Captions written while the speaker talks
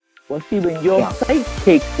Well, see, when your Yeah. faith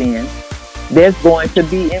kicks in, there's going to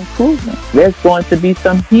be improvement. There's going to be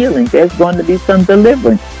some healing. There's going to be some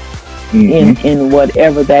deliverance Hmm. in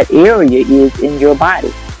whatever that area is in your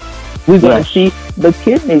body. We're going to Yes. see the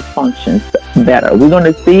kidneys functions better. We're going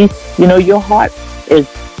to see, your heart is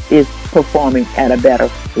performing at a better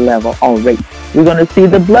level or rate. We're going to see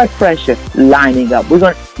the blood pressure lining up.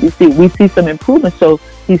 We see some improvement. So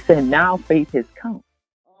he said, now faith has come.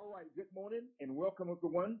 All right. Good morning and welcome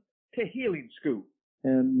everyone to Healing School.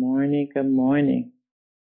 Good morning. Good morning.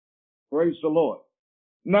 Praise the Lord.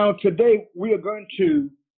 Now today we are going to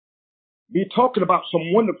be talking about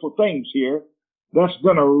some wonderful things here that's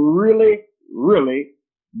going to really, really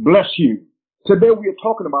bless you. Today we are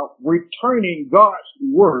talking about returning God's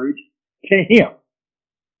word to Him.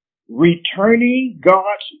 Returning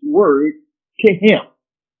God's word to Him.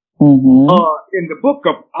 Mm-hmm. In the book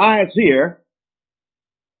of Isaiah,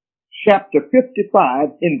 chapter 55,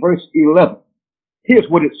 in verse 11, here's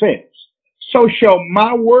what it says. So shall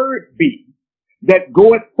my word be that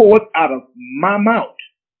goeth forth out of my mouth,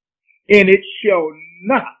 and it shall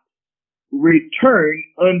not return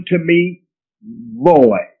unto me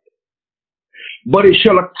void, but it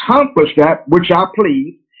shall accomplish that which I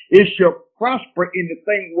please. It shall prosper in the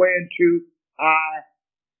thing whereunto I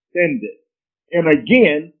send it. And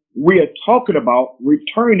again, we are talking about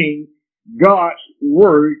returning God's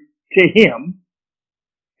word to Him.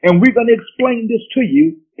 And we're going to explain this to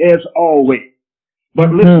you as always.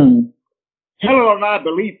 But listen, Helen and I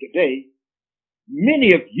believe today,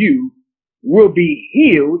 many of you will be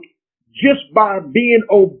healed just by being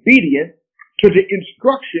obedient to the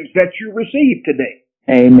instructions that you received today.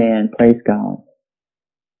 Amen. Praise God.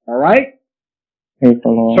 All right? Praise the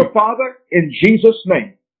Lord. So, Father, in Jesus'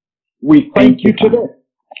 name, we thank you today.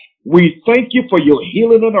 We thank you for your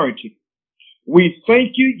healing anointing. We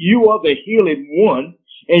thank you, you are the healing one,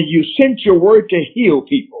 and you sent your word to heal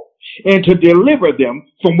people and to deliver them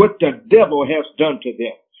from what the devil has done to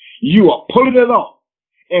them. You are pulling it off,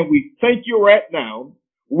 and we thank you right now.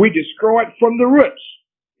 We destroy it from the roots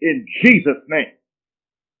in Jesus' name.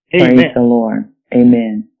 Amen. Praise the Lord.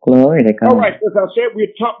 Amen. Glory to God. All right, as I said,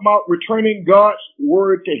 we're talking about returning God's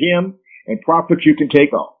word to Him, and prophet, you can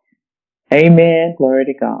take off. Amen. Glory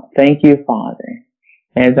to God. Thank you, Father.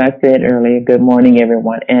 As I said earlier, good morning,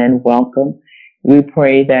 everyone, and welcome. We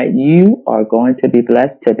pray that you are going to be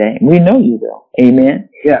blessed today. We know you will. Amen.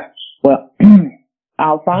 Yes. Well,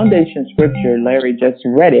 our foundation scripture, Larry just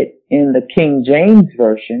read it in the King James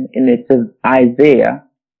Version, and it's Isaiah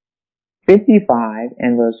 55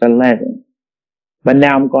 and verse 11. But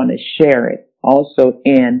now I'm going to share it also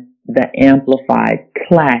in the Amplified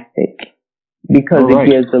Classic because it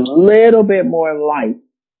gives a little bit more light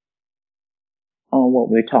on what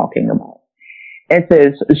we're talking about. It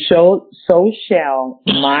says, so shall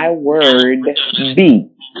my word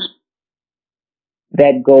be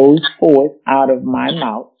that goes forth out of my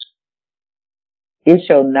mouth. It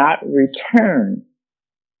shall not return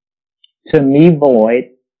to me void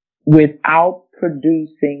without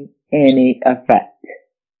producing any effect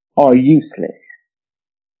or useless.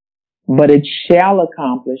 But it shall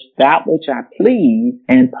accomplish that which I please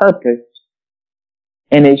and purpose,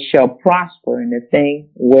 and it shall prosper in the thing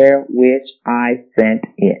wherewith I sent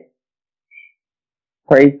it.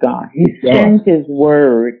 Praise God. He sends His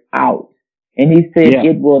word out, and He said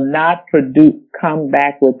it will not come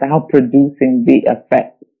back without producing the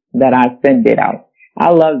effect that I send it out. I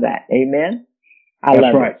love that. Amen. I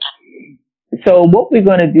love it. So what we're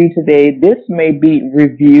going to do today, this may be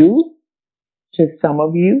review to some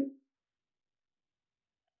of you,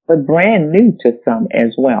 but brand new to some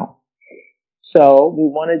as well. So we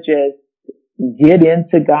want to just get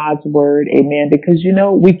into God's word, amen, because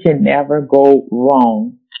we can never go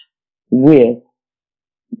wrong with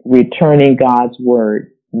returning God's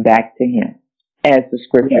word back to Him, as the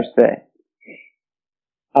scripture says.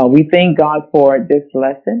 We thank God for this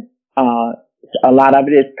lesson. A lot of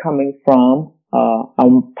it is coming from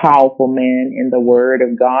a powerful man in the word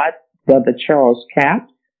of God, Brother Charles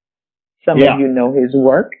Capps. Some of you know his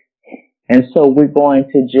work. And so we're going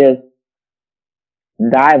to just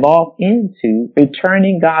dive off into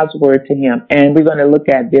returning God's word to Him. And we're going to look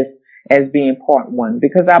at this as being part one,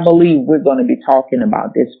 because I believe we're going to be talking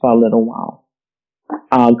about this for a little while.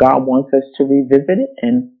 God wants us to revisit it,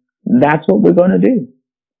 and that's what we're going to do.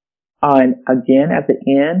 And again, at the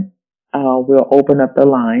end, we'll open up the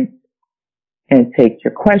line and take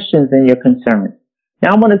your questions and your concerns.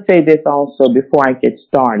 Now, I'm going to say this also before I get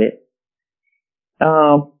started.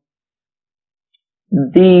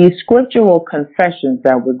 The scriptural confessions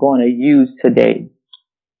that we're going to use today,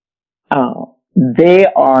 they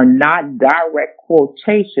are not direct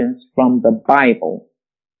quotations from the Bible,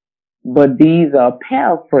 but these are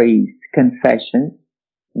paraphrased confessions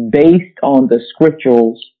based on the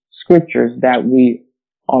scriptures that we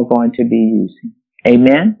are going to be using.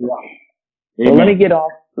 Amen? Yeah. So let me get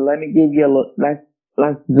off. Let me give you a look.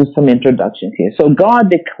 Let's do some introductions here. So God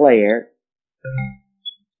declared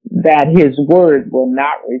that his word will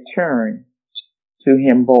not return to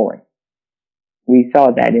him void. We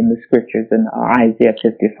saw that in the scriptures in Isaiah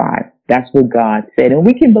 55. That's what God said, and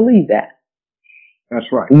we can believe that. That's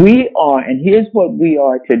right. We are, and here's what we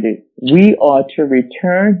are to do. We are to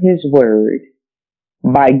return his word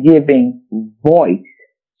by giving voice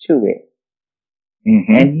to it.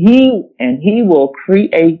 Mm-hmm. And he will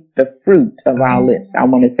create the fruit of our lips. I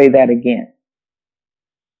want to say that again.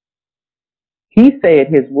 He said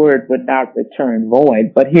his word would not return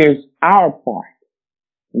void, but here's our part.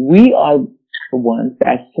 We are the ones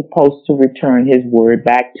that's supposed to return his word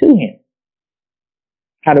back to him.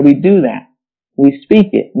 How do we do that? We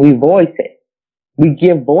speak it. We voice it. We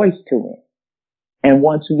give voice to it. And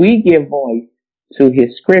once we give voice to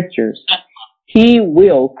his scriptures, he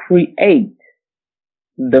will create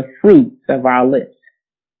the fruits of our lips.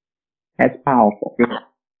 That's powerful.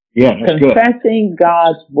 Yeah, that's Confessing good.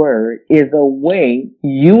 God's word is a way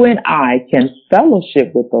you and I can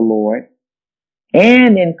fellowship with the Lord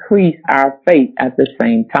and increase our faith at the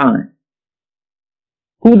same time.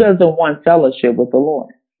 Who doesn't want fellowship with the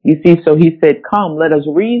Lord? You see, so he said, come, let us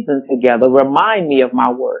reason together. Remind me of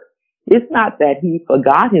my word. It's not that he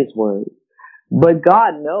forgot his word, but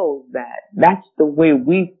God knows that that's the way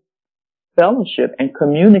we fellowship and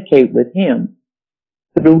communicate with him,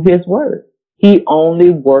 through his word. He only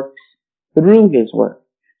works through his word.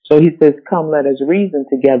 So he says, come, let us reason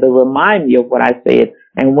together. Remind me of what I said.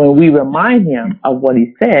 And when we remind him of what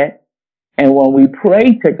he said, and when we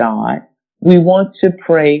pray to God, we want to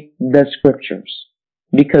pray the scriptures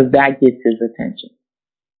because that gets his attention.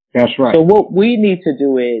 That's right. So what we need to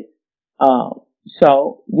do is,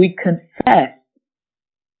 so we confess.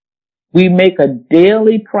 We make a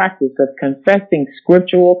daily practice of confessing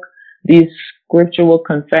these scriptural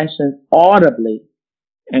confessions audibly,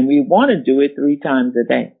 and we want to do it 3 times a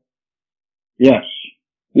day. Yes.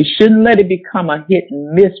 We shouldn't let it become a hit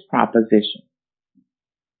and miss proposition.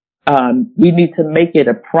 We need to make it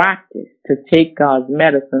a practice to take God's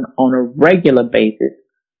medicine on a regular basis.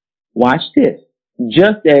 Watch this.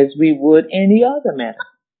 Just as we would any other medicine.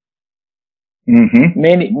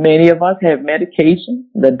 Mm-hmm. Many of us have medication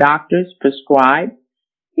the doctors prescribe.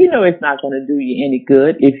 You know it's not going to do you any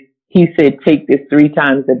good. If he said take this 3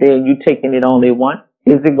 times a day and you're taking it only once,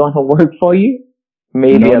 is it going to work for you?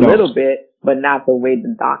 Maybe a little bit, but not the way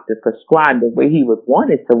the doctor prescribed, the way he would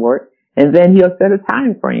want it to work. And then he'll set a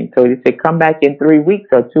time frame. So he said, come back in 3 weeks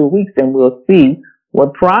or 2 weeks and we'll see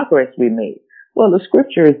what progress we made. Well, the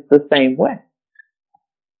scripture is the same way.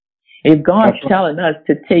 If God's telling us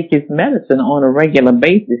to take his medicine on a regular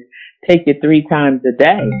basis, take it 3 times a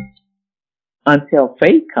day until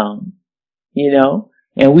faith comes,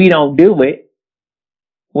 and we don't do it,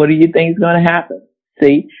 what do you think is going to happen?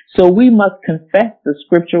 See? So we must confess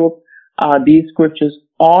these scriptures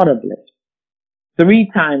audibly 3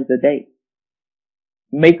 times a day.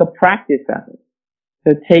 Make a practice of it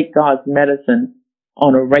to take God's medicine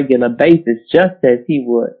on a regular basis, just as we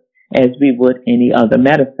would any other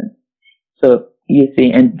medicine. So you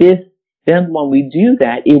see, and then when we do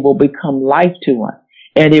that, it will become life to us,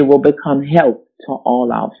 and it will become health to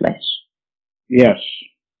all our flesh. Yes.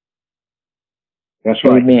 That's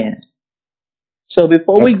right. Amen. So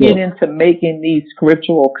before we get into making these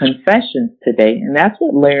scriptural confessions today, and that's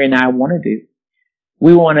what Larry and I want to do,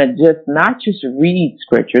 we want to not just read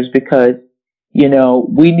scriptures because,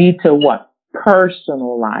 we need to what?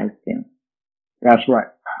 Personalize them. That's right.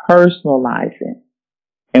 Personalize them.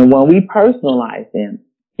 And when we personalize them,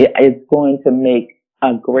 it's going to make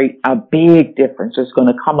a big difference. It's going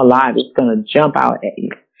to come alive. It's going to jump out at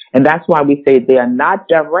you. And that's why we say they are not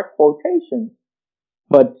direct quotations,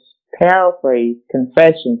 but paraphrased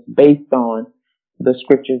confessions based on the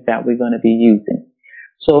scriptures that we're going to be using.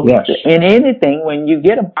 So in anything, when you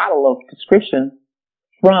get a bottle of prescription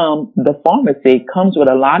from the pharmacy, it comes with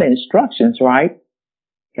a lot of instructions, right?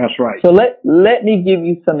 That's right. So let me give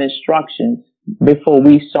you some instructions before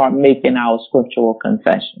we start making our scriptural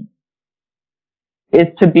confession.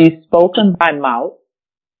 It's to be spoken by mouth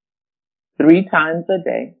 3 times a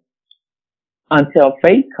day until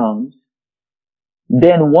faith comes,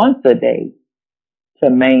 then once a day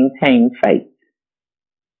to maintain faith.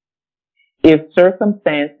 If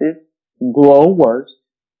circumstances grow worse,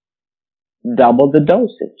 double the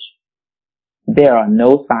dosage. There are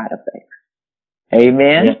no side effects.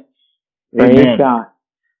 Amen. Yeah. Praise Amen. God.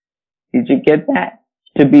 Did you get that?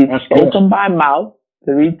 To be That's spoken good. by mouth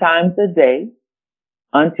 3 times a day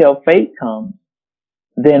until faith comes,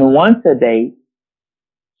 then once a day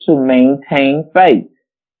to maintain faith.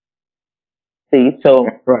 See, so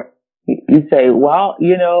That's right. you say, well,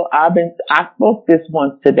 I spoke this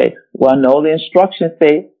once today. Well, no, the instructions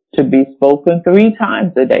say to be spoken 3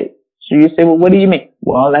 times a day. So you say, well, what do you mean?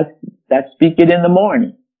 Well, let's speak it in the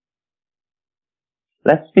morning.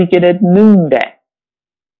 Let's speak it at noonday.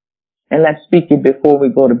 And let's speak it before we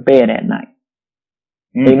go to bed at night.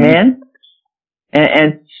 Mm-hmm. Amen?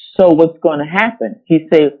 And so what's going to happen? He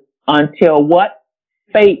said, until what?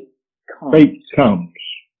 Faith comes. Faith comes.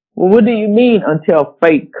 Well, what do you mean until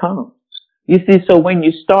faith comes? You see, so when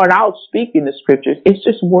you start out speaking the scriptures, it's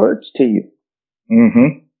just words to you.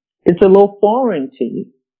 Mm-hmm. It's a little foreign to you.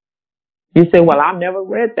 You say, well, I've never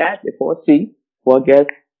read that before. See, well, guess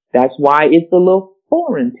that's why it's a little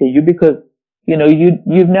foreign to you, because,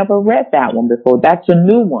 you've never read that one before. That's a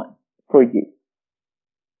new one for you.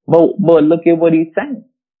 But look at what he's saying.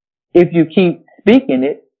 If you keep speaking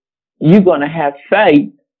it, you're going to have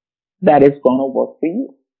faith that it's going to work for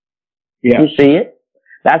you. Yes. You see it?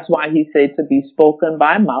 That's why he said to be spoken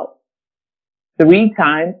by mouth 3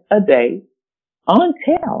 times a day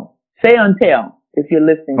until, say until, if you're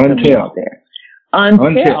listening to me out there.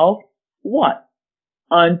 Until what?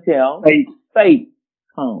 Until faith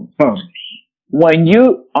comes. When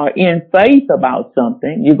you are in faith about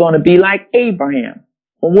something, you're going to be like Abraham.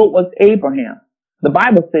 Well, what was Abraham? The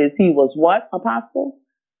Bible says he was what, Apostle?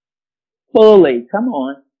 Fully, come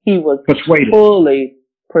on. He was persuaded. Fully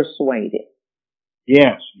persuaded.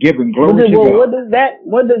 Yes, giving glory to God.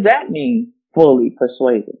 What does that mean, fully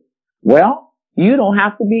persuaded? Well, you don't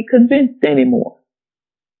have to be convinced anymore.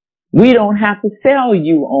 We don't have to sell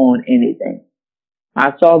you on anything.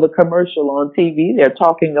 I saw the commercial on TV. They're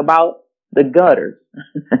talking about the gutters.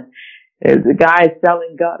 There's a guy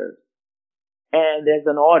selling gutters, and there's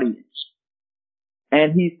an audience,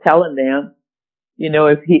 and he's telling them,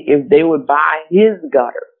 if they would buy his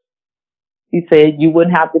gutter, he said you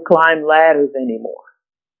wouldn't have to climb ladders anymore.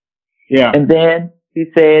 Yeah. And then he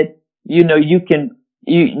said, you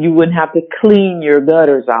wouldn't have to clean your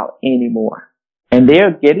gutters out anymore. And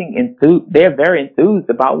they're getting enthused. They're very enthused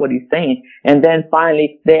about what he's saying. And then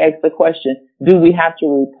finally they asked the question, do we have to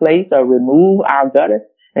replace or remove our gutters?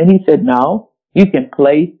 And he said, no, you can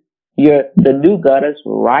place the new gutters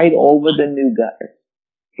right over the new gutters.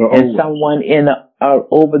 And someone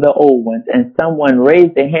over the old ones. And someone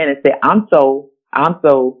raised their hand and said, I'm sold,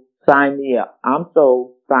 sign me up. I'm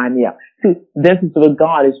sold, sign me up. See, this is what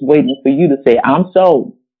God is waiting for you to say. I'm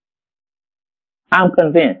sold. I'm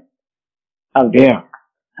convinced of this. Yeah.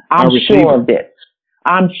 I'm sure of this.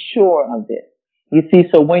 I'm sure of this. You see,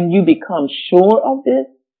 so when you become sure of this,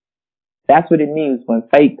 that's what it means when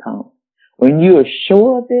faith comes. When you are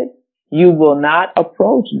sure of it, you will not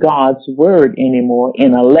approach God's word anymore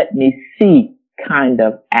in a let me see kind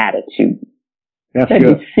of attitude. Let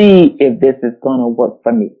me see if this is going to work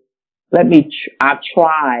for me. I've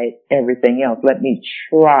tried everything else. Let me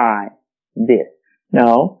try this.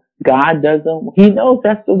 No, God doesn't. He knows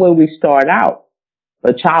that's the way we start out.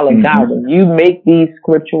 But child of God, when you make these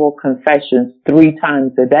scriptural confessions 3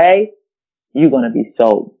 times a day, you're going to be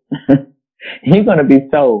sold. You're going to be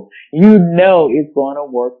sold. You know it's going to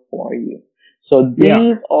work for you. So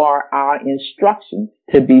these are our instructions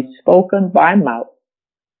to be spoken by mouth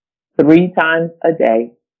 3 times a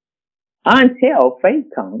day until faith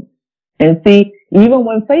comes. And see, even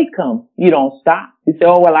when faith comes, you don't stop. You say,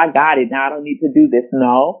 oh, well, I got it. Now I don't need to do this.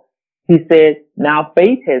 No. He said, now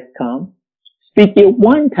faith has come. Speak it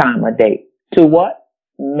 1 time a day. To what?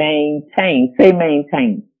 Maintain. Say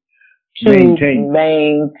maintain. To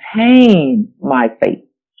maintain my faith.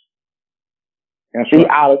 That's See,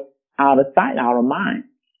 right. out of sight, out of mind.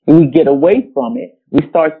 We get away from it. We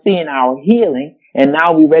start seeing our healing, and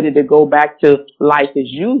now we're ready to go back to life as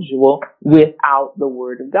usual without the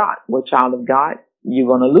word of God. Well, child of God, you're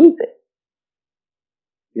going to lose it.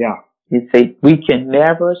 Yeah. You see, we can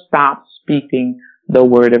never stop speaking the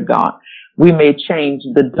word of God. We may change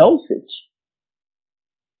the dosage.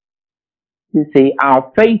 You see,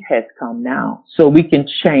 our faith has come now, so we can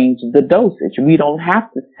change the dosage. We don't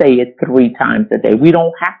have to say it 3 times a day. We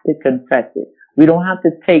don't have to confess it. We don't have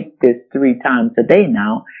to take this 3 times a day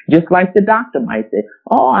now, just like the doctor might say,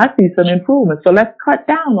 oh, I see some improvement, so let's cut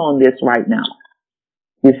down on this right now.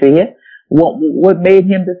 You see it? What made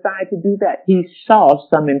him decide to do that? He saw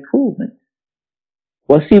some improvement.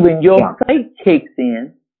 Well, see, when your faith kicks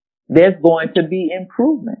in, there's going to be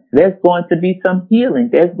improvement. There's going to be some healing.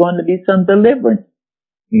 There's going to be some deliverance.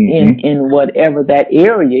 in whatever that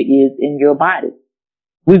area is in your body.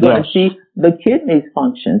 We're going to see the kidneys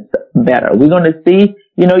functions better. We're going to see,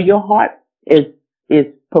 your heart is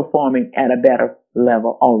performing at a better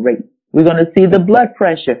level already. We're going to see the blood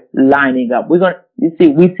pressure lining up. We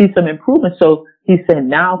see some improvement. So he said,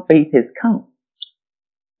 now faith has come,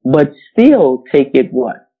 but still take it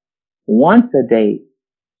once a day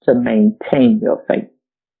to maintain your faith.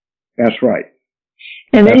 That's right.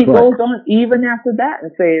 And then he goes on even after that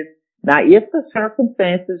and says, now if the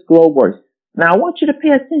circumstances grow worse, now I want you to pay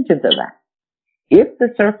attention to that. If the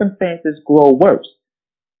circumstances grow worse,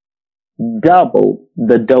 double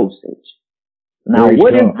the dosage. Now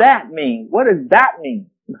what does that mean? What does that mean?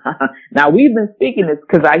 Now we've been speaking this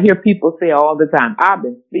because I hear people say all the time, I've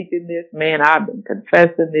been speaking this, man, I've been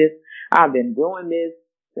confessing this, I've been doing this.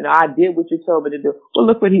 I did what you told me to do. Well,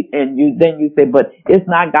 look what then you say, but it's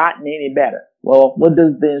not gotten any better. Well, what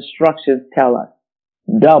does the instructions tell us?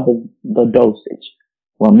 Double the dosage.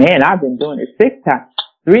 Well, man, I've been doing it 6 times,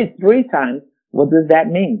 three times. What does that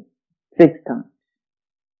mean? 6 times.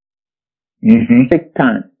 6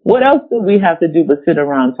 times. What else do we have to do but sit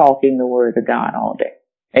around talking the word of God all day?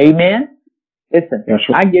 Amen? Listen,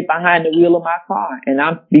 I get behind the wheel of my car and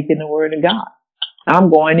I'm speaking the word of God.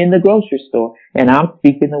 I'm going in the grocery store and I'm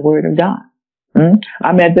speaking the word of God.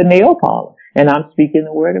 I'm at the nail parlor and I'm speaking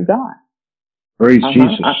the word of God. Praise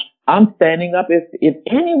Jesus. I'm standing up. If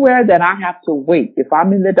anywhere that I have to wait, if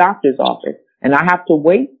I'm in the doctor's office and I have to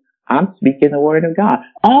wait, I'm speaking the word of God.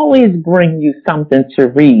 Always bring you something to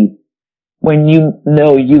read when you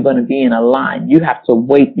know you're going to be in a line. You have to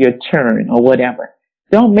wait your turn or whatever.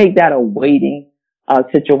 Don't make that a waiting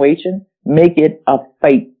situation. Make it a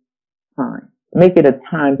faith time. Make it a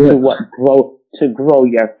time to grow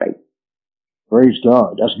your faith. Praise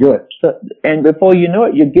God. That's good. So, and before you know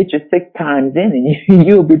it, you get your 6 times in and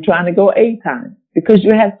you'll be trying to go 8 times because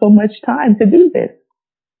you have so much time to do this.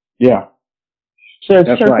 Yeah. So if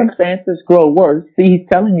circumstances grow worse, see, he's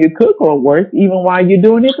telling you it could grow worse even while you're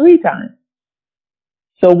doing it 3 times.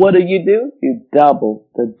 So what do? You double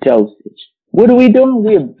the dosage. What are we doing?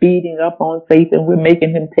 We're beating up on Satan. We're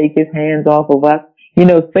making him take his hands off of us.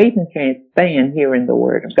 Satan can't stand hearing the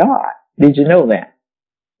word of God. Did you know that?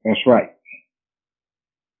 That's right.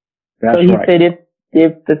 So he said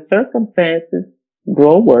if the circumstances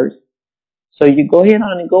grow worse, so you go ahead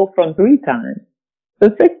on and go from 3 times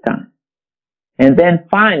to 6 times. And then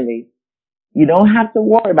finally, you don't have to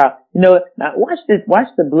worry about, now watch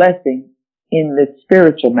the blessing in the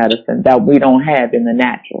spiritual medicine that we don't have in the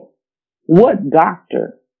natural. What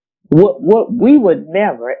doctor, what we would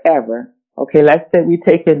never ever, okay, let's say we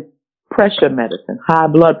taking pressure medicine, high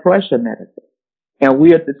blood pressure medicine, and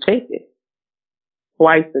we have to take it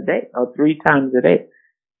twice a day or 3 times a day.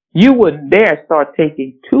 You wouldn't dare start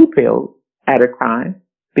taking 2 pills at a time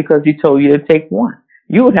because he told you to take 1.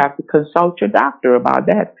 You would have to consult your doctor about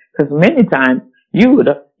that because many times you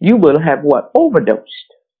will have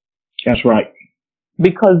overdosed. That's right.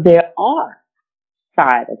 Because there are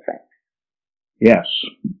side effects. Yes.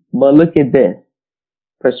 But look at this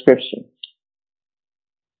prescription.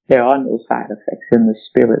 There are no side effects in the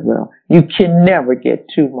spirit realm. You can never get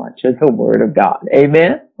too much of the word of God.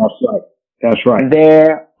 Amen? That's right. That's right.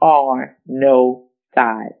 There are no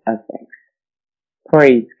side effects.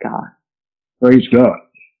 Praise God. Praise God.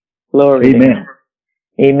 Glory. Amen.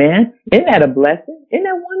 Amen. Isn't that a blessing? Isn't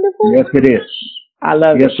that wonderful? Yes, it is. I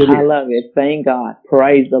love it. I love it. Thank God.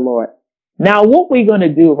 Praise the Lord. Now, what we're going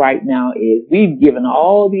to do right now is we've given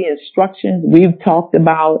all the instructions. We've talked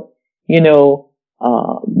about,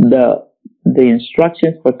 the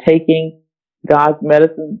instructions for taking God's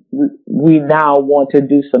medicine. We now want to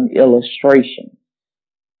do some illustrations.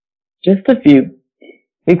 Just a few,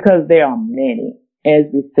 because there are many. As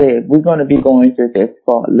we said, we're going to be going through this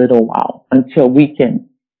for a little while until we can,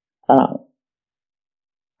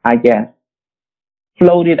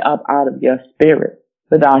 float it up out of your spirit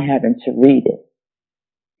without having to read it.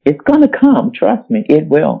 It's going to come. Trust me, it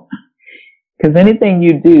will. Because anything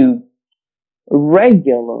you do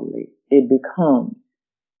regularly, it becomes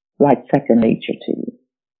like second nature to you.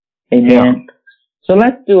 Amen. Yeah. So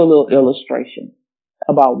let's do a little illustration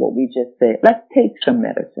about what we just said. Let's take some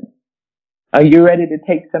medicine. Are you ready to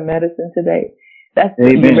take some medicine today? That's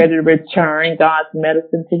what you're ready to return God's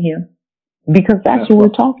medicine to Him? Because that's what we're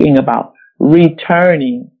talking about.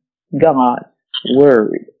 Returning God's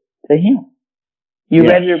word to Him. You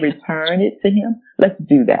ready to return it to Him? Let's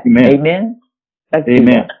do that. Amen. Let's do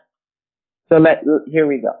that. So here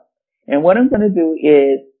we go. And what I'm going to do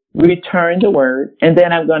is return the word, and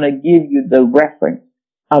then I'm going to give you the reference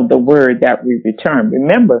of the word that we return.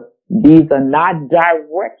 Remember, these are not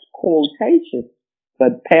direct quotations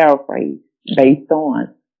but paraphrased based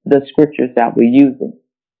on the scriptures that we're using.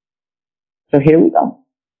 So here we go.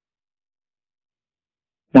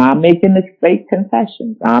 Now I'm making this fake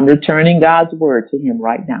confession. I'm returning God's word to him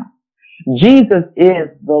right now. Jesus is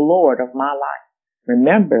the Lord of my life.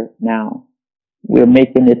 Remember now, we're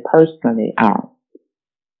making it personally ours.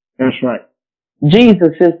 That's right.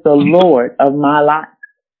 Jesus is the Lord of my life.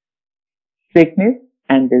 Sickness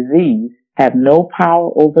and disease have no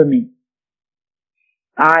power over me.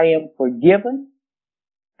 I am forgiven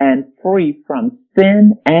and free from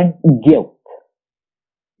sin and guilt.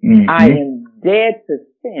 Mm-hmm. I am dead to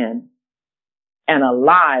sin and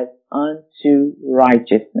alive unto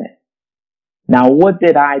righteousness. Now, what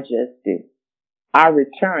did I just do? I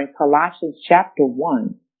returned Colossians chapter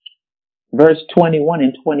 1, verse 21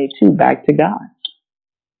 and 22 back to God.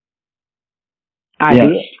 I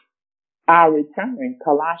did. I returned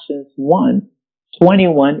Colossians 1,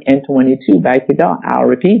 21 and 22 back to God. I'll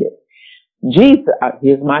repeat it. Jesus,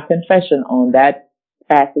 here's my confession on that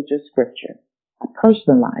passage of scripture. I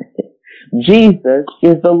personalized it. Jesus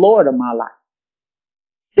is the Lord of my life.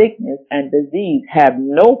 Sickness and disease have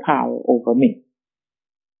no power over me.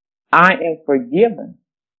 I am forgiven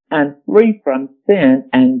and free from sin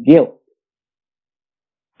and guilt.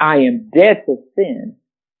 I am dead to sin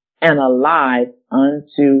and alive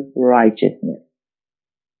unto righteousness.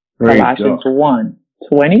 Praise Colossians God. 1,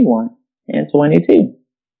 21 and 22.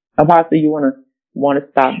 Apostle, you want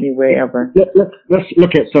to stop me wherever? Let's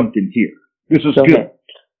look at something here. This is Go good. ahead.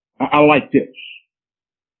 I like this.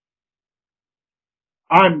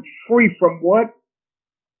 I'm free from what?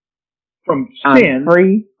 From sin. I'm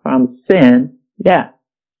free from sin. Yeah.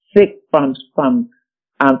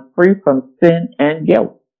 I'm free from sin and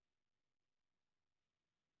guilt.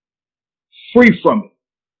 Free from it.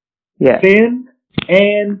 Yeah. Sin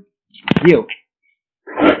and guilt.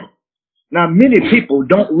 Now, many people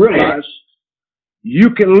don't realize you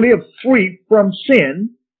can live free from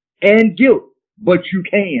sin and guilt, but you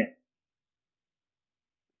can.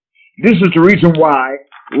 This is the reason why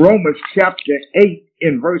Romans chapter 8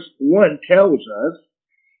 in verse 1 tells us,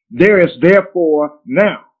 there is therefore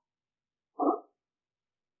now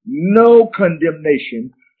no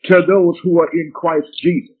condemnation to those who are in Christ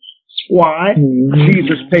Jesus. Why? Mm-hmm.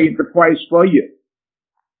 Jesus paid the price for you.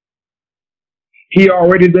 He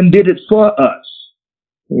already done did it for us.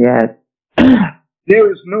 Yes.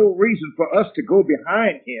 There is no reason for us to go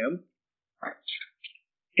behind him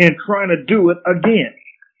and trying to do it again.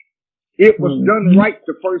 It was done right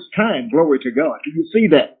the first time. Glory to God. Do you see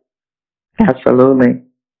that? Absolutely.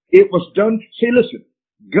 It was done. See, listen,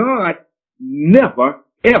 God never,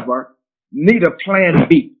 ever need a plan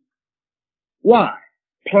B. Why?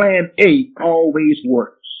 Plan A always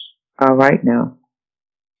works. All right now.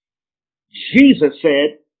 Jesus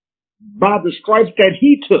said, by the stripes that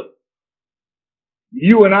he took,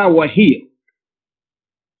 you and I were healed.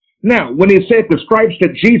 Now, when he said the stripes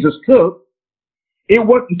that Jesus took, it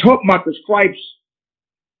wasn't talking about the stripes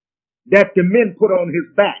that the men put on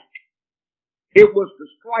his back. It was the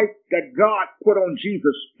stripes that God put on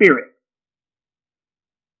Jesus' spirit.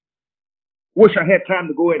 Wish I had time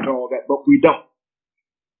to go into all that, but we don't.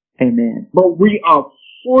 Amen. But we are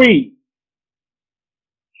free.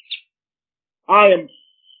 I am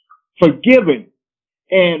forgiven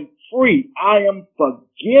and free. I am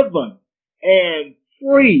forgiven and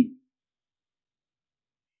free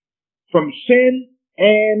from sin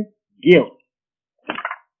and guilt.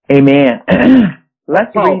 Amen.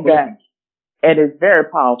 Let's Powerful. read that. It is very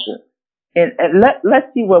powerful. And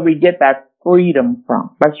let's see where we get that freedom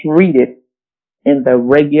from. Let's read it in the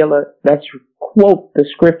regular, let's quote the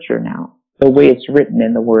scripture now, the way it's written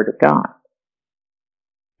in the Word of God.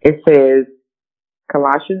 It says,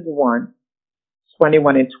 Colossians 1,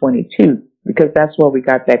 21 and 22, because that's where we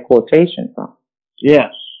got that quotation from.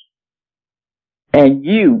 Yes. And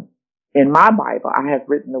you, in my Bible, I have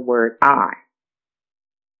written the word I,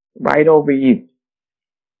 right over you.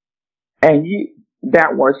 And you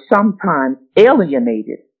that were sometimes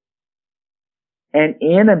alienated and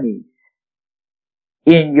enemies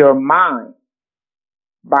in your mind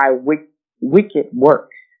by wicked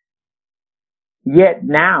works. Yet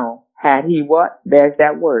now had he what? There's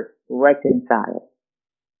that word, reconciled.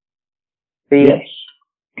 See? Yes.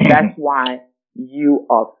 That's why you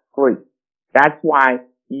are free. That's why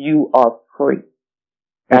you are free.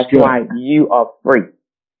 That's why you are free.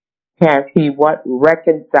 Has he what?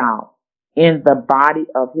 Reconciled in the body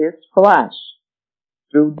of his flesh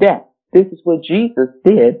through death. This is what Jesus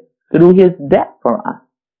did through his death for us.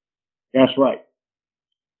 That's right.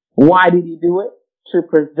 Why did he do it? To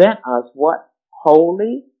present us what?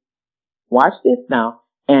 Holy, watch this now,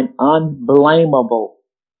 and unblameable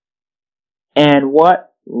and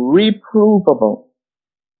what? Reprovable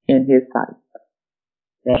in his sight.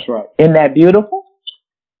 That's right. Isn't that beautiful?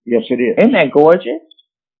 Yes, it is. Isn't that gorgeous?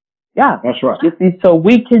 Yeah. That's right. You see, so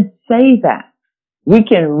we can say that. We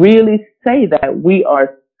can really say that we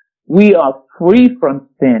are free from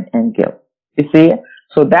sin and guilt. You see it?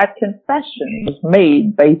 So that confession is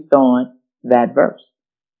made based on that verse.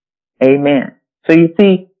 Amen. So you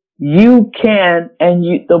see, you can,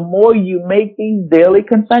 and the more you make these daily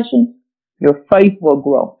confessions, your faith will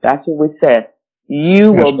grow. That's what we said.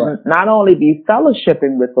 You That's will right. not only be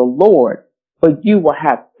fellowshipping with the Lord, but you will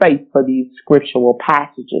have faith for these scriptural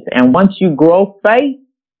passages. And once you grow faith,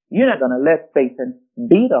 you're not going to let Satan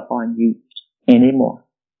beat up on you anymore.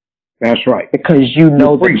 That's right. Because you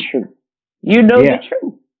know the truth. You know Yeah. the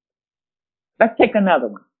truth. Let's take another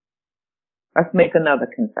one. Let's make another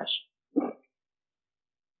confession.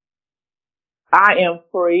 I am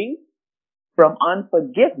free from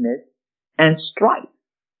unforgiveness and strife.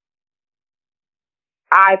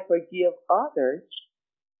 I forgive others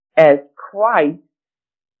as Christ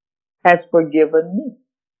has forgiven me.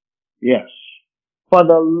 Yes. For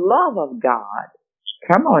the love of God,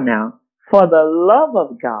 come on now, for the love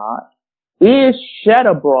of God is shed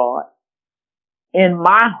abroad in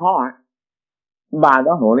my heart by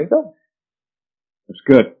the Holy Ghost. That's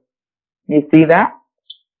good. You see that?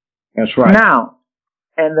 That's right. Now,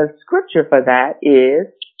 and the scripture for that is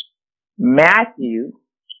Matthew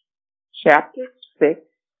chapter 6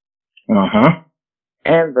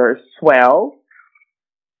 and verse 12,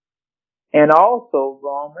 and also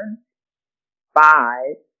Romans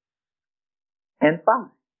 5 and 5.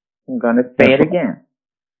 I'm going to say it again.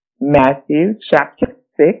 Matthew chapter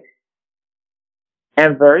 6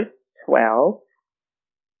 and verse 12,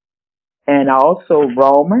 and also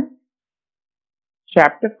Romans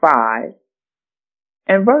chapter 5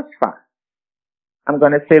 and verse 5. I'm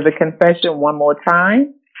going to say the confession one more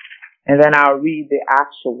time, and then I'll read the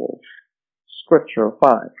actual scripture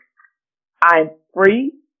for us. I'm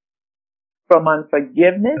free from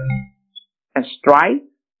unforgiveness and strife.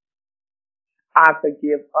 I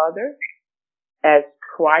forgive others as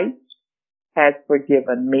Christ has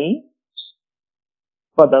forgiven me.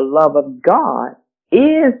 For the love of God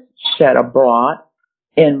is shed abroad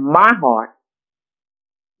in my heart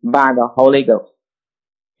by the Holy Ghost.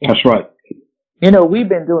 That's right. You know, we've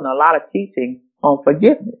been doing a lot of teaching on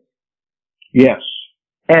forgiveness. Yes.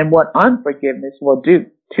 And what unforgiveness will do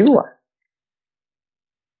to us.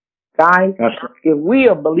 Guys, That's right. if we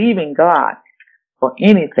are believing God for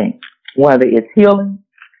anything, whether it's healing,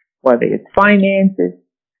 whether it's finances,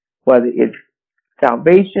 whether it's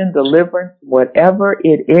salvation, deliverance, whatever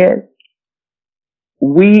it is,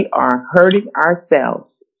 we are hurting ourselves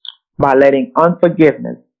by letting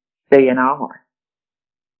unforgiveness stay in our heart.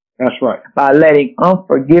 That's right. By letting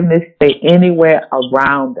unforgiveness stay anywhere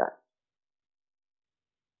around us.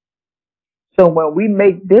 So when we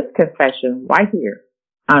make this confession right here,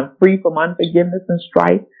 I'm free from unforgiveness and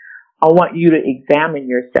strife, I want you to examine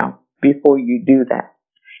yourself before you do that.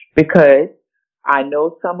 Because I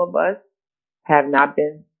know some of us have not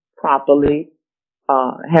been properly,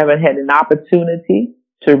 haven't had an opportunity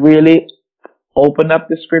to really open up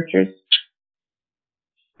the scriptures,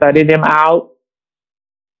 study them out,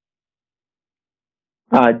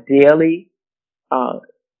 daily,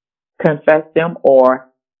 confess them,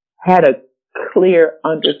 or had a clear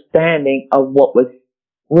understanding of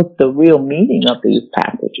what's the real meaning of these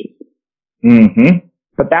passages. Mm-hmm.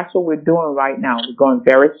 But that's what we're doing right now. We're going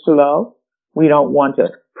very slow. We don't want to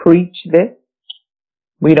preach this.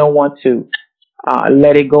 We don't want to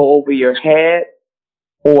let it go over your head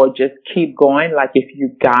or just keep going like if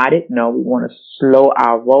you got it. No, we want to slow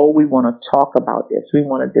our roll. We want to talk about this. We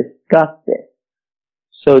want to discuss this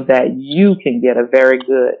so that you can get a very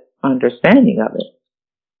good understanding of it.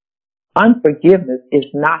 Unforgiveness is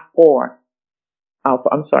not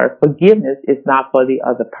forgiveness is not for the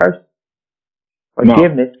other person.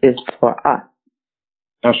 Forgiveness is for us.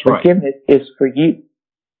 That's right. Forgiveness is for you.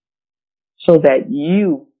 So that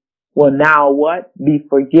you will now what? Be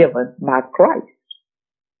forgiven by Christ.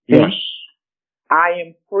 Yes. I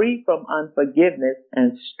am free from unforgiveness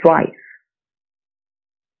and strife.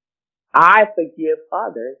 I forgive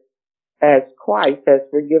others as Christ has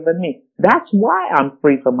forgiven me. That's why I'm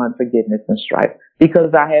free from unforgiveness and strife,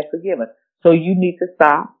 because I have forgiven. So you need to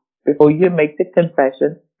stop before you make the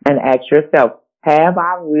confession and ask yourself, have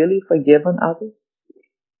I really forgiven others?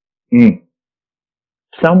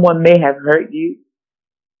 Someone may have hurt you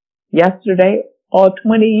yesterday or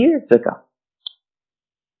 20 years ago.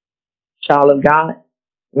 Child of God,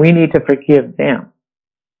 we need to forgive them.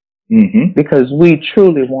 Mm-hmm. because we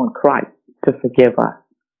truly want Christ to forgive us.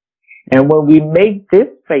 And when we make this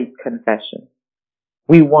faith confession,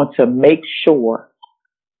 we want to make sure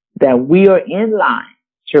that we are in line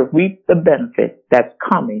to reap the benefit that's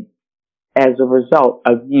coming as a result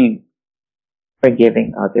of you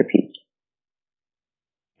forgiving other people.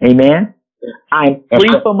 Amen? I'm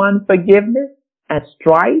free from unforgiveness and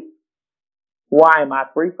strife. Why am I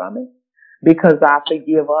free from it? Because I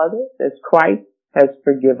forgive others as Christ has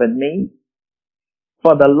forgiven me.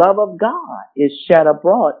 For the love of God is shed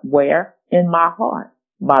abroad where? In my heart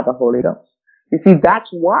by the Holy Ghost. You see, that's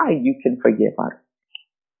why you can forgive others.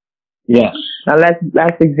 Yes. Now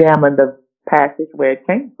let's examine the passage where it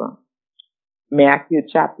came from. Matthew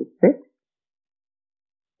chapter 6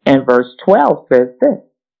 and verse 12 says this.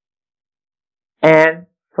 And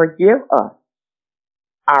forgive us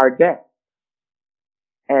our debts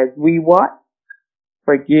as we what?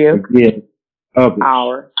 Forgive others.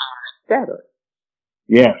 Our debtors.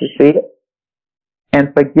 Yes. You see it?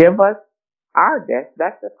 And forgive us our debts.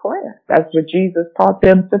 That's a prayer. That's what Jesus taught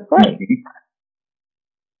them to pray.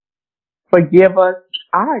 Forgive us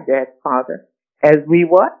our debts, Father, as we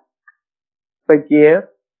what? Forgive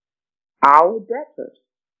our debtors.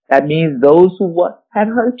 That means those who what? Have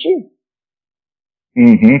hurt you.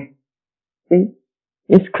 Mm-hmm. See?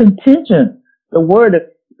 It's contingent. The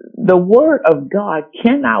word of God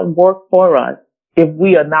cannot work for us if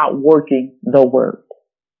we are not working the word.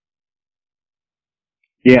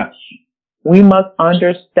 Yes. We must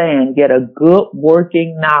understand, get a good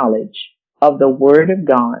working knowledge of the word of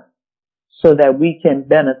God so that we can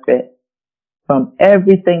benefit from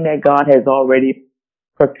everything that God has already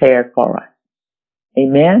prepared for us.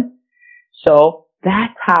 Amen? So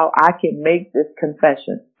that's how I can make this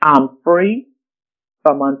confession. I'm free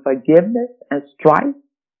from unforgiveness and strife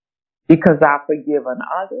because I've forgiven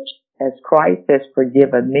others as Christ has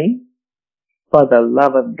forgiven me. For the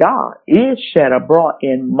love of God is shed abroad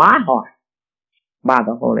in my heart by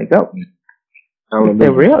the Holy Ghost.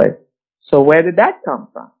 Hallelujah. Really? So where did that come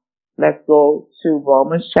from? Let's go to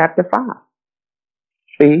Romans chapter 5.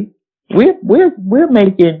 See, we're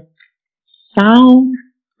making sound.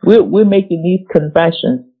 We're making these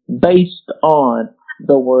confessions based on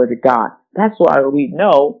the Word of God. That's why we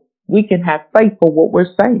know we can have faith for what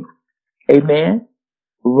we're saying. Amen.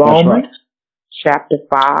 Romans chapter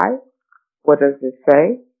 5. What does it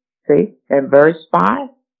say? See, in verse 5,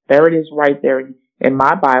 there it is right there in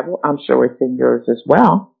my Bible. I'm sure it's in yours as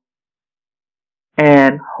well.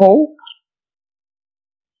 And hope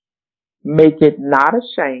make it not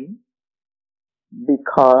ashamed,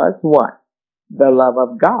 because what? The love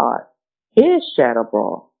of God is shed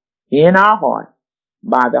abroad in our heart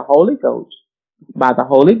by the Holy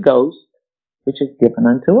Ghost, which is given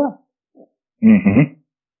unto us. Mm-hmm.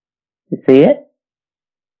 You see it?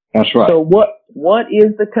 That's right. So what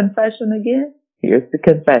is the confession again? Here's the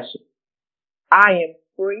confession. I am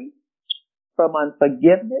free from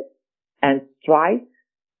unforgiveness and strife.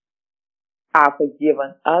 I've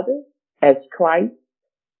forgiven others as Christ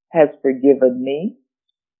has forgiven me.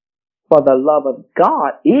 For the love of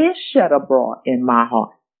God is shed abroad in my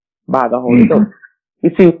heart by the Holy Ghost. You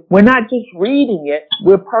see, we're not just reading it,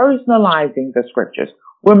 we're personalizing the scriptures.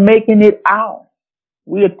 We're making it ours.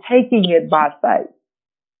 We are taking it by faith.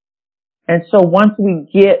 And so once we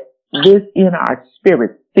get this in our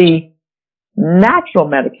spirit, see, natural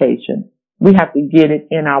medication, we have to get it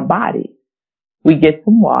in our body. We get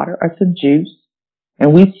some water or some juice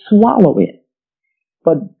and we swallow it.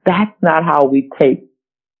 But that's not how we take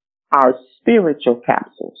our spiritual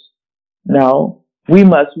capsules. No, we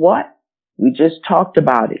must what? We just talked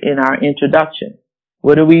about it in our introduction.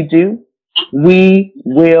 What do? We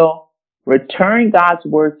will return God's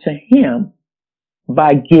word to Him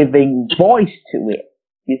by giving voice to it.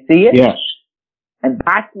 You see it? Yes. And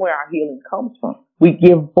that's where our healing comes from. We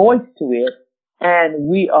give voice to it,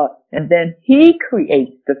 and then He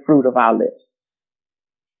creates the fruit of our lips.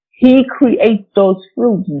 He creates those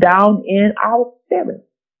fruits down in our spirit.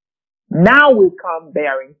 Now we come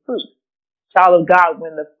bearing fruit. Child of God,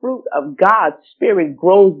 when the fruit of God's Spirit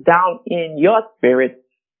grows down in your spirit,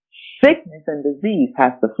 sickness and disease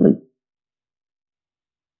has to flee.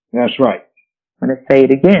 That's right. I'm going to say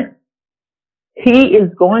it again. He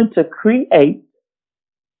is going to create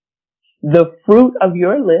the fruit of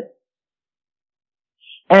your lips,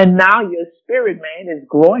 and now your spirit man is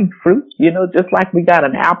growing fruit. You know, just like we got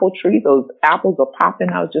an apple tree, those apples are popping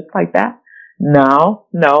out just like that. No,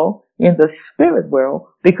 in the spirit world,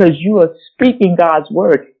 because you are speaking God's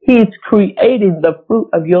word, He's creating the fruit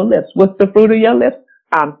of your lips. What's the fruit of your lips?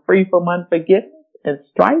 I'm free from unforgiveness and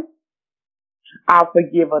strife. I've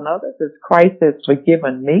forgiven others as Christ has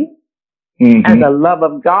forgiven me. And the love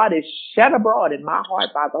of God is shed abroad in my heart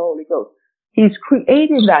by the Holy Ghost. He's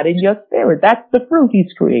creating that in your spirit. That's the fruit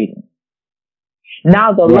he's creating.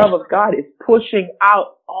 Now the love of God is pushing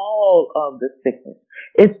out all of the sickness.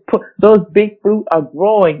 Those big fruit are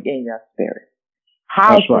growing in your spirit.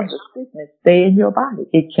 How can the sickness stay in your body?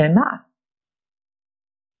 It cannot.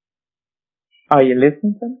 Are you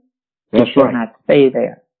listening to me? That's it cannot stay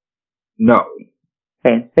there. No.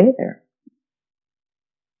 Can't stay there.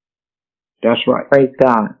 That's right. Praise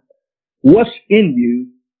God. What's in you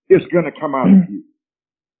is going to come out of you.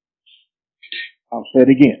 I'll say it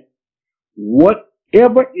again.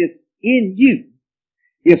 Whatever is in you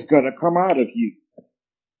is going to come out of you.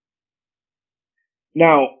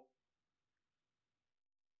 Now,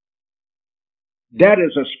 that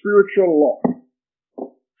is a spiritual law.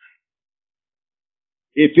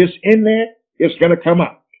 If it's in there, it's going to come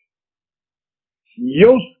out.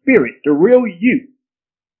 Your spirit, the real you,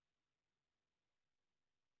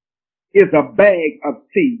 is a bag of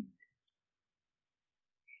seed.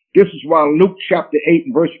 This is why Luke chapter 8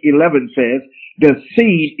 and verse 11 says, the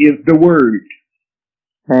seed is the word.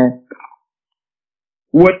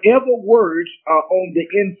 Whatever words are on the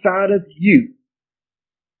inside of you,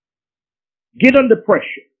 get under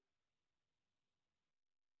pressure.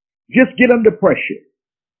 Just get under pressure.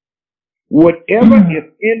 Whatever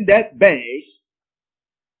is in that bag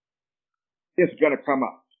is going to come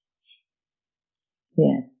out.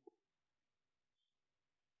 Yes.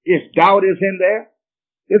 If doubt is in there,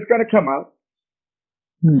 it's going to come out.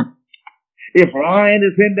 If lying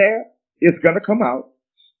is in there, it's going to come out.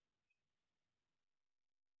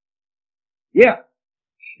 Yeah.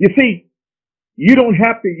 You see, you don't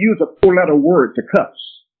have to use a four-letter word to cuss.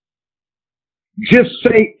 Just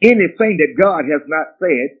say anything that God has not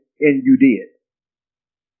said and you did.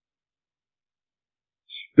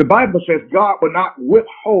 The Bible says God will not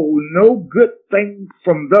withhold no good thing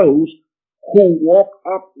from those who walk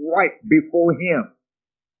upright before him.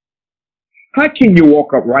 How can you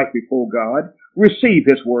walk upright before God? Receive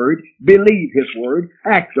his word, believe his word,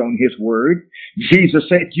 act on his word. Jesus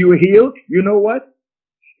said you are healed. You know what?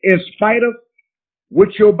 In spite of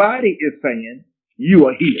what your body is saying, you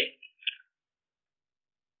are healed.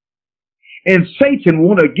 And Satan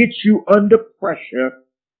want to get you under pressure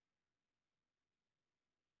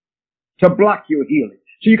to block your healing.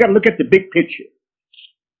 So you got to look at the big picture.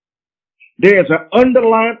 There's an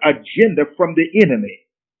underlying agenda from the enemy.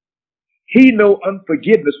 He knows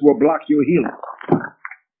unforgiveness will block your healing.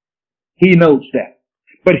 He knows that.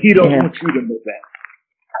 But he don't want you to know that.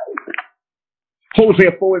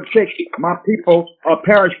 Hosea 4 and 6, my people are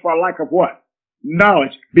perished for lack of what?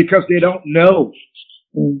 Knowledge, because they don't know.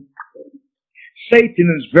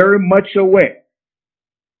 Satan is very much aware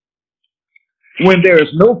when there is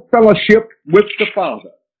no fellowship with the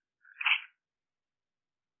Father.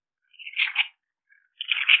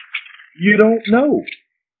 You don't know.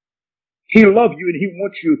 He loves you and he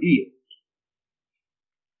wants you healed.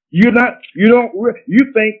 You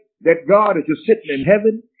think that God is just sitting in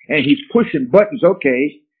heaven and he's pushing buttons.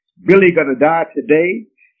 Okay, Billy gonna die today.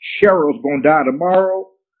 Cheryl's gonna die tomorrow.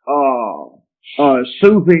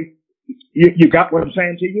 Susie, you got what I'm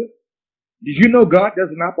saying to you? Did you know God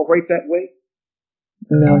doesn't operate that way?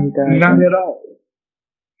 No, he doesn't. Not at all.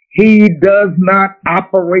 He does not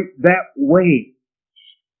operate that way.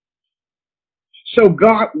 So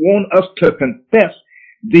God wants us to confess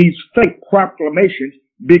these faith proclamations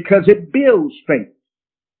because it builds faith.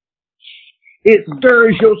 It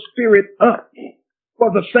stirs your spirit up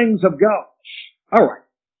for the things of God. All right.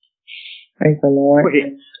 Praise the Lord. Go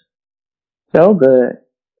ahead. So good.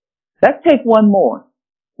 Let's take one more.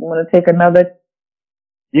 You want to take another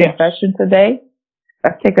confession today?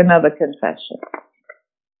 Let's take another confession.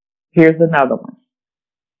 Here's another one.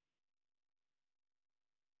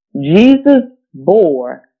 Jesus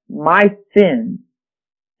bore my sins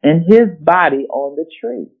in his body on the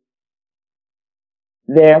tree.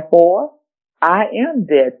 Therefore, I am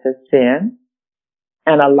dead to sin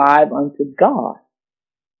and alive unto God.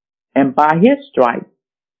 And by his stripes,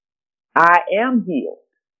 I am healed.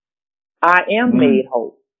 I am made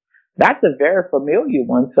whole. That's a very familiar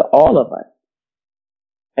one to all of us.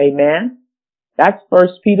 Amen. That's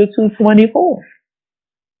 1 Peter 2:24.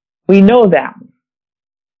 We know that one.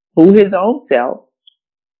 Who his own self,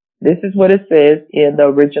 this is what it says in the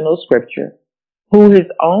original scripture, who his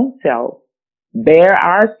own self bare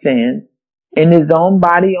our sins in his own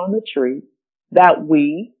body on the tree, that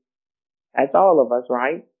we, that's all of us,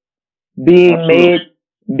 right?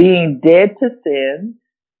 Being dead to sin,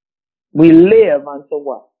 we live unto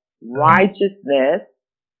what? Righteousness,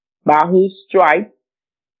 by whose stripes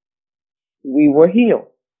we were healed.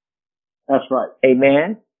 That's right.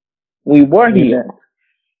 Amen. We were Amen. healed.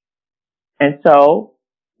 And so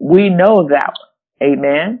we know that one.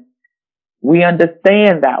 Amen. We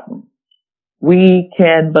understand that one. We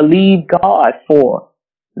can believe God for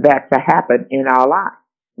that to happen in our lives,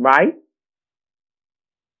 right?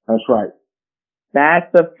 That's right.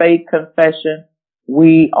 That's a faith confession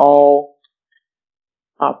we all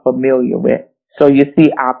are familiar with. So you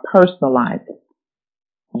see, I personalize it.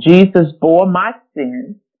 Jesus bore my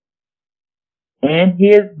sins in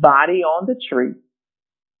his body on the tree.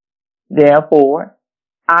 Therefore,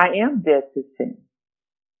 I am dead to sin.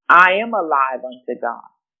 I am alive unto God.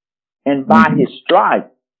 And by his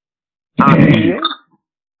stripes, I'm healed.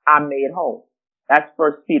 I'm made whole. That's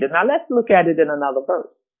 1 Peter. Now let's look at it in another verse.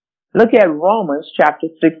 Look at Romans chapter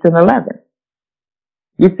 6 and 11.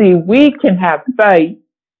 You see, we can have faith,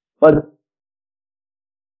 but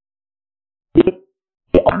it's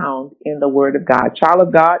found in the Word of God. Child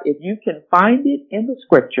of God, if you can find it in the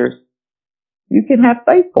Scriptures, you can have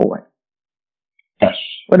faith for it. Yes.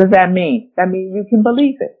 What does that mean? That means you can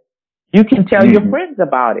believe it. You can tell your friends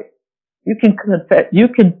about it. You can confess. You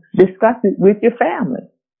can discuss it with your family.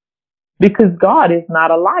 Because God is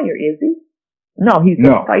not a liar, is he? No, he's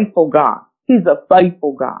a faithful God. He's a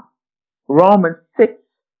faithful God. Romans 6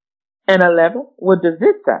 and 11. What does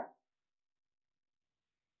it say?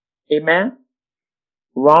 Amen.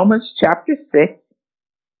 Romans chapter 6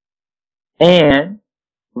 and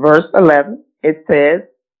verse 11. It says,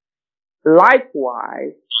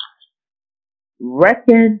 likewise,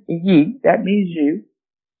 reckon ye, that means you,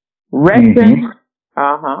 reckon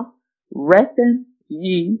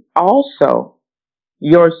ye also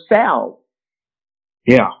yourselves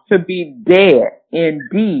to be dead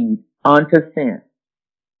indeed unto sin,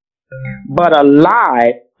 but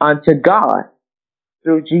alive unto God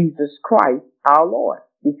through Jesus Christ our Lord.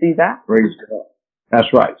 You see that? Praise God.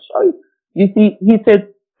 That's right. So you see, he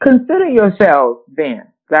said, consider yourselves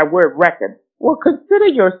then, that word reckon. Well, consider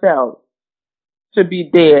yourselves to be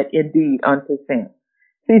dead indeed unto sin.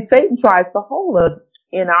 See, Satan tries to hold us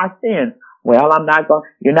in our sin. Well,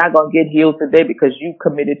 you're not going to get healed today because you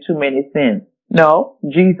committed too many sins. No,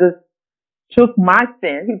 Jesus took my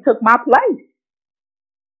sin. He took my place.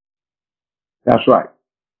 That's right.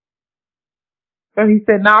 So he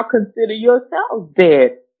said, now consider yourselves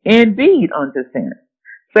dead indeed unto sin.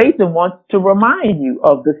 Satan wants to remind you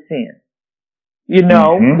of the sin. You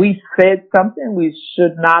know, we said something we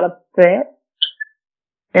should not have said.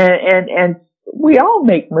 And we all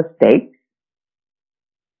make mistakes.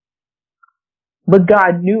 But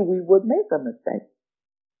God knew we would make a mistake.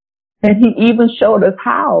 And he even showed us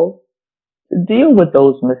how to deal with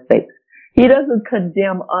those mistakes. He doesn't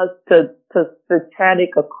condemn us to satanic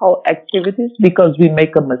occult activities because we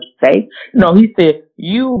make a mistake. No, he said,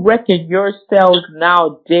 you reckon yourselves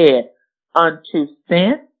now dead unto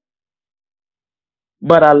sin,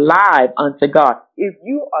 but alive unto God. If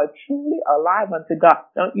you are truly alive unto God,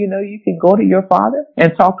 don't you know you can go to your Father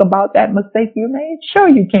and talk about that mistake you made? Sure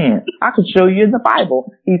you can. I can show you in the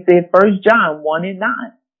Bible. He said 1 John 1 and 9.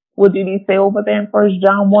 What did he say over there in 1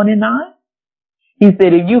 John 1 and 9? He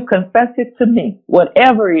said, if you confess it to me,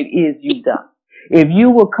 whatever it is you've done, if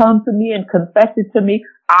you will come to me and confess it to me,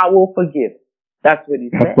 I will forgive. That's what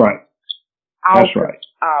he said. That's right. That's right.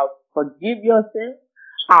 I'll forgive your sins.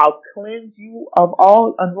 I'll cleanse you of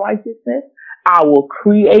all unrighteousness. I will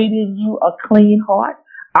create in you a clean heart.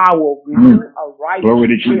 I will renew a right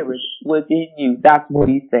spirit within you. That's what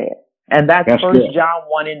he said. And that's 1 John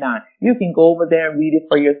 1 and 9. You can go over there and read it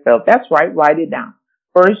for yourself. That's right. Write it down.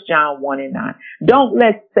 1 John 1 and 9. Don't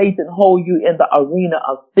let Satan hold you in the arena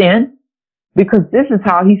of sin, because this is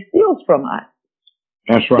how he steals from us.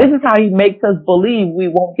 That's right. This is how he makes us believe we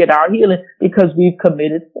won't get our healing because we've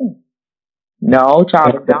committed sin. No,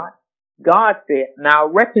 child of God. God said, now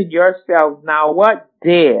reckon yourselves now what?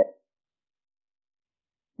 Dead.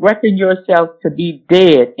 Reckon yourselves to be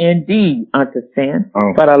dead indeed unto sin,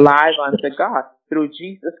 but alive unto God through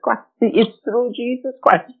Jesus Christ. See, it's through Jesus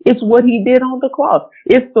Christ. It's what he did on the cross.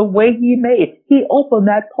 It's the way he made. He opened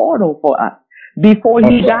that portal for us. Before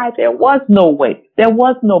he died, there was no way. There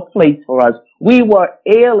was no place for us. We were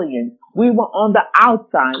aliens. We were on the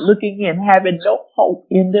outside looking in, having no hope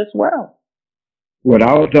in this world.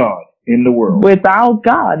 Without God in the world. Without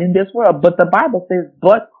God in this world. But the Bible says,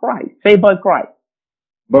 but Christ. Say, but Christ.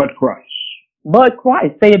 But Christ. But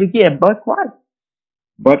Christ. Say it again. But Christ.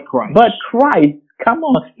 But Christ. But Christ. Come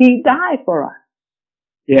on. He died for us.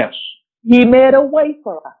 Yes. He made a way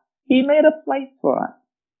for us. He made a place for us.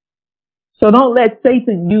 So don't let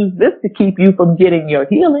Satan use this to keep you from getting your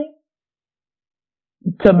healing,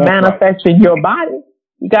 to manifest in your body.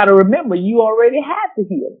 You got to remember, you already had the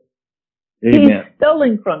healing. Amen. He's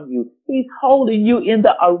stealing from you. He's holding you in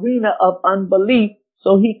the arena of unbelief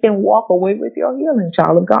so he can walk away with your healing,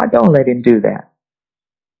 child of God. Don't let him do that.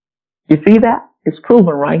 You see that? It's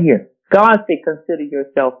proven right here. God said, consider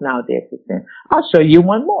yourself now dead to sin. I'll show you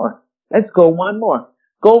one more. Let's go one more.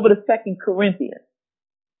 Go over to 2 Corinthians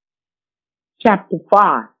chapter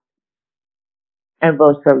 5 and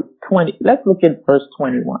verse 20. Let's look at verse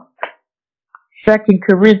 21. 2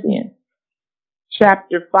 Corinthians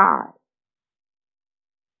chapter 5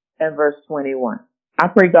 and verse 21. I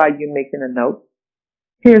pray, God, you're making a note.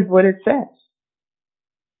 Here's what it says.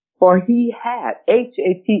 For he had,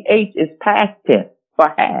 H-A-T-H is past tense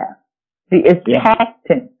for have. See, it's past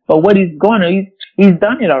tense. But what he's going to, he's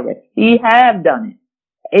done it already. He have done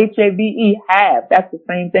it. H-A-V-E, have. That's the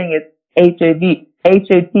same thing as H-A-V.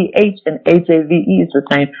 H-A-T-H and H-A-V-E is the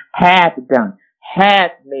same. Have done.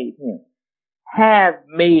 Have made him. Have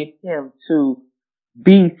made him to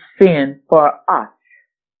be sin for us.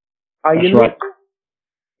 Are you listening?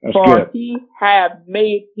 That's for good. he have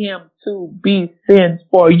made him to be sin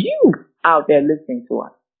for you out there listening to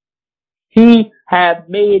us. He have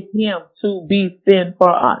made him to be sin for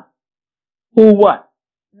us. Who what?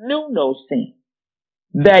 Knew no sin.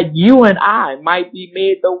 That you and I might be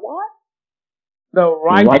made the what? The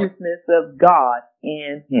righteousness of God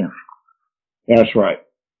in him. That's right.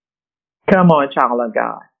 Come on, child of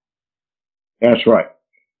God. That's right.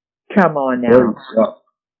 Come on now.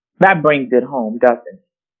 That brings it home, doesn't it?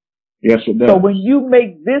 Yes, it does. So when you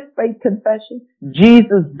make this faith confession,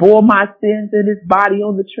 Jesus bore my sins in his body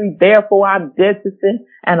on the tree. Therefore, I'm dead to sin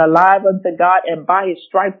and alive unto God. And by his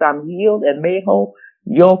stripes, I'm healed and made whole.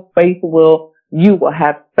 You will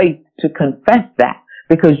have faith to confess that,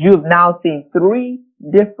 because you've now seen 3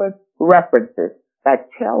 different references that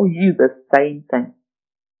tell you the same thing.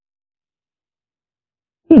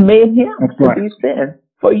 He made him to be sin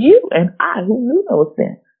for you and I who knew no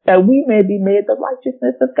sin, that we may be made the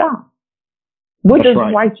righteousness of God. What does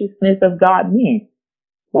righteousness of God mean?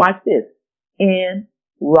 Watch this. In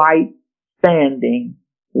right standing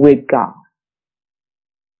with God.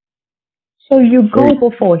 So you go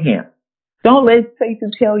before him. Don't let Satan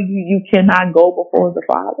tell you you cannot go before the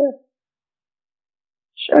Father.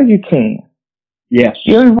 Sure you can. Yes.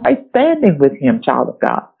 You're in right standing with him, child of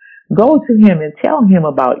God. Go to him and tell him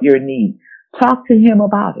about your need. Talk to him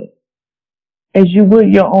about it, as you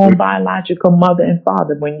would your own biological mother and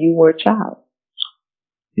father when you were a child.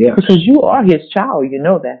 Yes. Because you are his child, you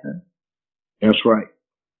know that, huh? That's right.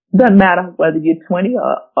 Doesn't matter whether you're 20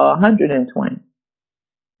 or 120.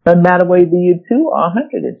 Doesn't matter whether you're 2 or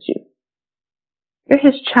 102. You're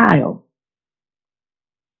his child.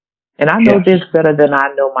 And I know this better than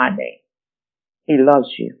I know my name. He loves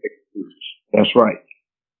you. That's right.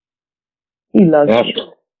 He loves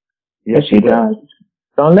you. Yes, he does.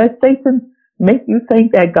 Don't let Satan make you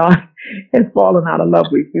think that God has fallen out of love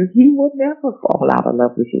with you. He will never fall out of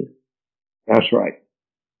love with you. That's right.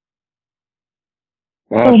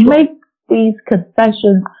 So make these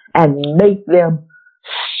confessions and make them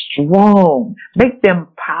strong. Make them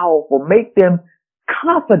powerful. Make them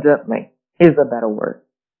confidently is a better word.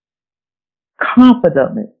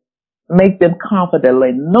 Confidently. Make them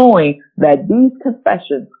confidently, knowing that these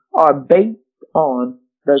confessions are based on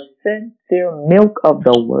the sincere milk of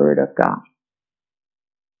the Word of God.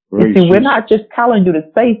 You see, we're not just telling you to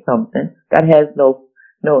say something that has no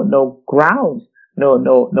grounds,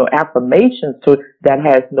 no affirmations to it, that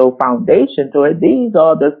has no foundation to it. These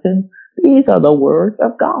are the words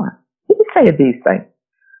of God. He said these things.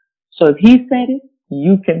 So if he said it,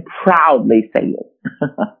 you can proudly say it.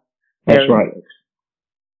 That's right.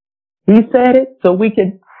 He said it, so we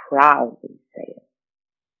can proudly say it.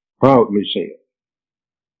 Proudly say it.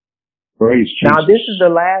 Praise Jesus. Now, this is the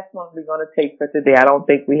last one we're going to take for today. I don't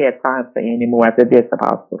think we have time for any more after this,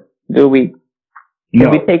 Apostle. Do we?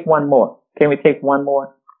 Can we take one more? Can we take one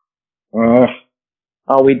more?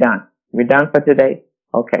 Are we done? We're done for today?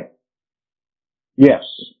 Okay. Yes.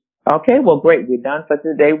 Okay, well, great. We're done for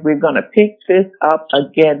today. We're going to pick this up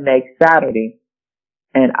again next Saturday.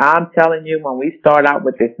 And I'm telling you, when we start out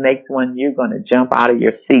with this next one, you're going to jump out of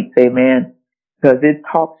your seats. Amen. Because it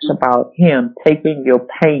talks about him taking your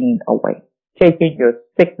pain away, taking your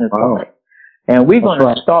sickness away. And we're going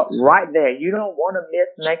to start right there. You don't want to miss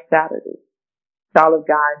next Saturday. Child of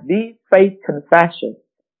God, these faith confessions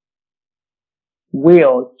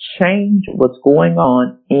will change what's going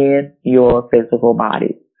on in your physical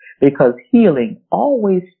body, because healing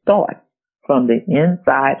always starts from the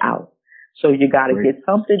inside out. So you got to get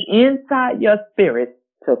something inside your spirit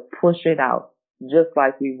to push it out, just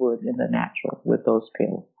like we would in the natural with those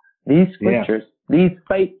pills. These scriptures, these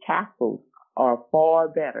faith capsules are far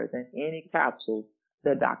better than any capsules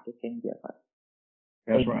the doctor can give us.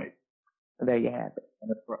 That's Amen. right. There you have it.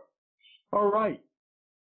 That's right. All right.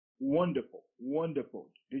 Wonderful. Wonderful.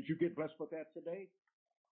 Did you get blessed with that today?